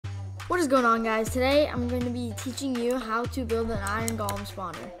What is going on, guys? Today I'm going to be teaching you how to build an iron golem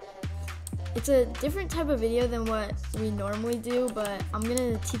spawner. It's a different type of video than what we normally do, but I'm going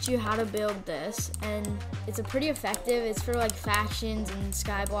to teach you how to build this, and it's a pretty effective. It's for like factions and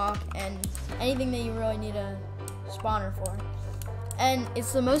skyblock and anything that you really need a spawner for. And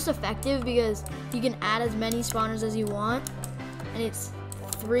it's the most effective because you can add as many spawners as you want, and it's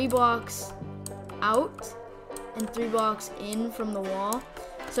 3 blocks out and 3 blocks in from the wall.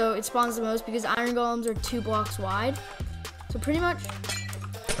 So it spawns the most because iron golems are 2 blocks wide. So pretty much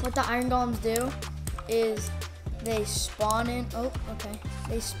what the iron golems do is they spawn in,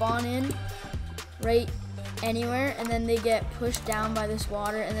 they spawn in right anywhere, and then they get pushed down by this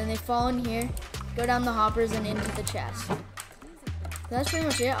water, and then they fall in here, go down the hoppers and into the chest. So that's pretty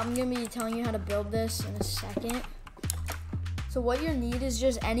much it. I'm gonna be telling you how to build this in a second. So what you need is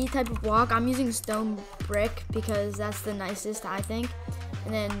just any type of block. I'm using stone brick because that's the nicest, I think.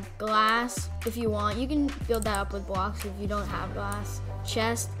 And then glass, if you want. You can build that up with blocks if you don't have glass.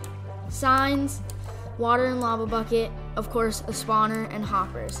 Chest, signs, water and lava bucket, of course a spawner, and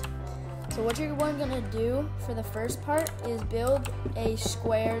hoppers. So what you're gonna do for the first part is build a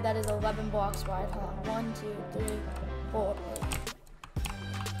square that is 11 blocks wide. Hold on, 1, 2, 3, 4,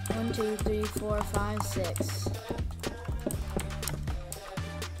 1, 2, 3, 4, 5, 6.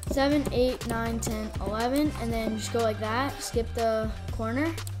 7, 8, 9, 10, 11, and then just go like that. Skip the corner,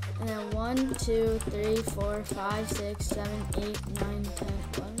 and then 1, 2, 3, 4, 5, 6, 7, 8, 9, 10,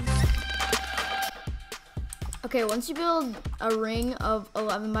 11. Okay, once you build a ring of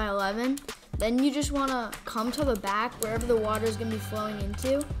 11 by 11, then you just want to come to the back wherever the water is going to be flowing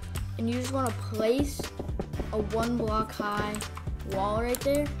into, and you just want to place a 1 block high wall right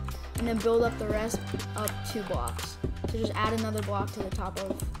there, and then build up the rest up 2 blocks. So just add another block to the top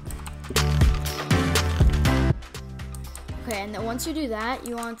of. Okay, and then once you do that,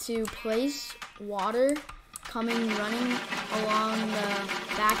 you want to place water running along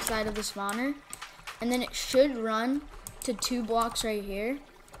the back side of the spawner, and then it should run to 2 blocks right here.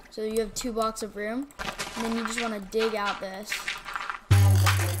 So you have 2 blocks of room, and then you just want to dig out this.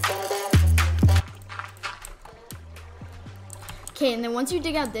 Okay, and then once you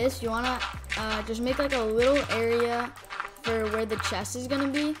dig out this, you want to just make like a little area for where the chest is going to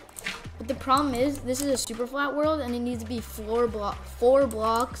be. But the problem is, this is a super flat world, and it needs to be 4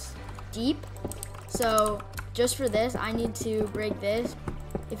 blocks deep. So just for this, I need to break this.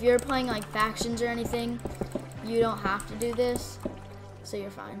 If you're playing like factions or anything, you don't have to do this, so you're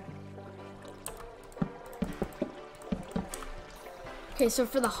fine. Okay, so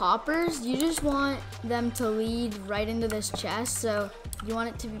for the hoppers, you just want them to lead right into this chest. So you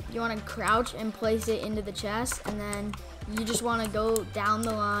want to crouch and place it into the chest, and then you just want to go down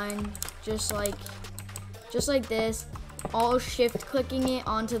the line just like this, all shift clicking it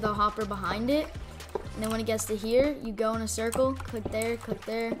onto the hopper behind it. And then when it gets to here, you go in a circle, click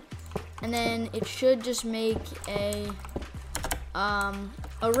there, and then it should just make a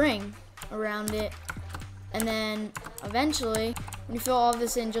ring around it. And then eventually, when you fill all of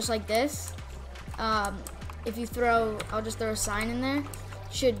this in just like this, if you throw, I'll just throw a sign in there,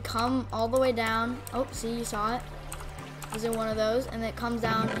 should come all the way down. Oh, see, you saw it. Is in one of those, and it comes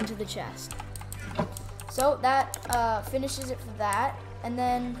down into the chest. So that finishes it for that. And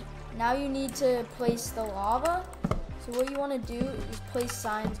then now you need to place the lava. So what you want to do is place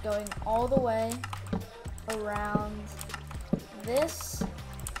signs going all the way around this.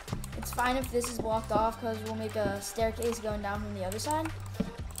 It's fine if this is blocked off because we'll make a staircase going down from the other side.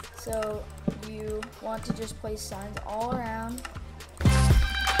 So you want to just place signs all around.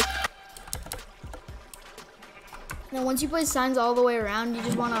 Now once you place signs all the way around, you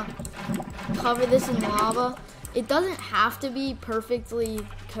just want to cover this in lava. It doesn't have to be perfectly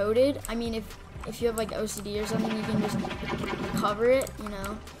coated. I mean, if you have like OCD or something, you can just cover it, you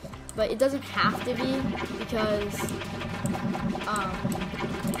know. But it doesn't have to be because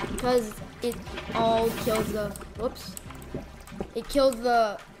it all kills the, it kills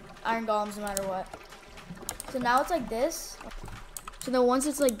the iron golems no matter what. So now it's like this. So then once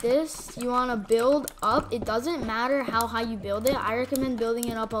it's like this, you want to build up. It doesn't matter how high you build it. I recommend building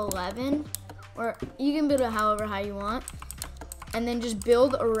it up 11, or you can build it however high you want. And then just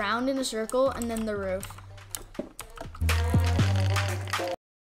build around in a circle, and then the roof.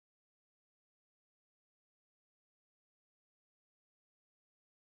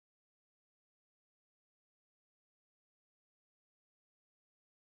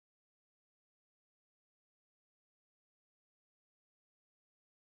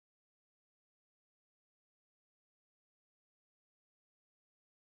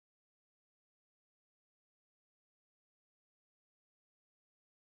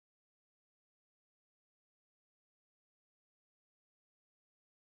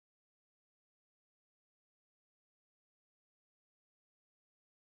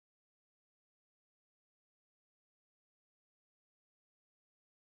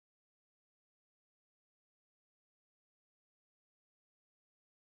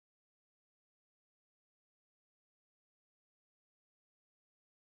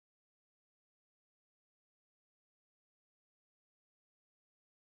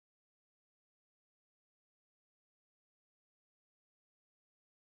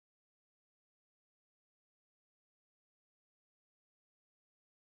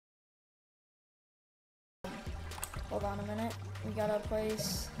 Hold on a minute. We gotta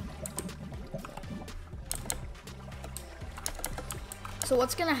place. So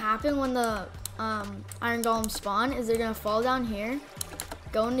what's gonna happen when the iron golems spawn is they're gonna fall down here,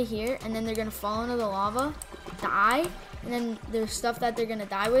 go into here, and then they're gonna fall into the lava, die, and then there's stuff that they're gonna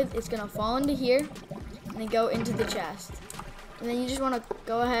die with. It's gonna fall into here, and then go into the chest. And then you just wanna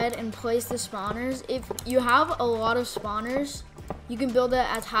go ahead and place the spawners. If you have a lot of spawners, you can build it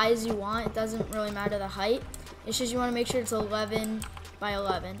as high as you want. It doesn't really matter the height. It's just you wanna make sure it's 11 by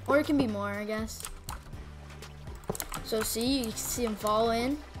 11, or it can be more, I guess. So see, you can see him fall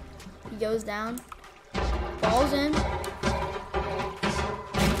in. He goes down, falls in.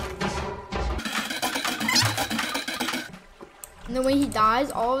 And then when he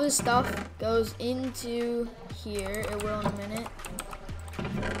dies, all of his stuff goes into here. It will in a minute.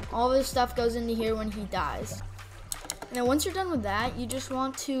 All of his stuff goes into here when he dies. And then once you're done with that, you just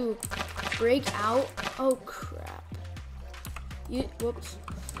want to break out. Oh crap. Whoops.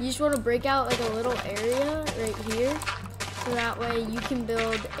 You just want to break out like a little area right here. So that way you can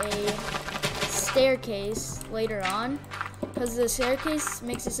build a staircase later on. Because the staircase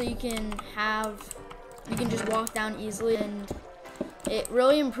makes it so you can just walk down easily, and it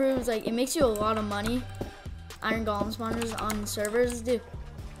really improves, like, it makes you a lot of money. Iron golem spawners on servers do,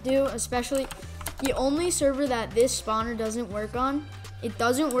 especially the only server that this spawner doesn't work on. It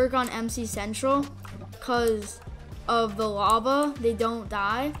doesn't work on MC Central because of the lava. They don't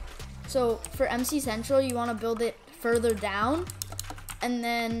die. So for MC Central, you want to build it further down, and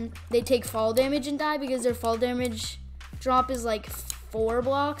then they take fall damage and die because their fall damage drop is like 4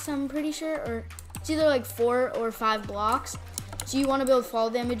 blocks, I'm pretty sure, or it's either like 4 or 5 blocks. So you want to build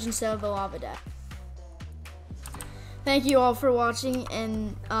fall damage instead of the lava death. Thank you all for watching,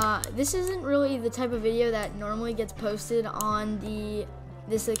 and this isn't really the type of video that normally gets posted on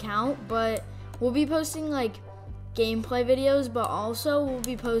this account, but we'll be posting like gameplay videos, but also we'll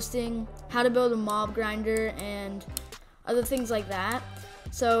be posting how to build a mob grinder and other things like that.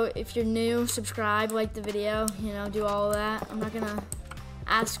 So if you're new, subscribe, like the video, you know, do all of that. I'm not gonna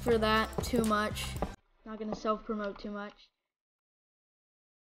ask for that too much. Not gonna self-promote too much.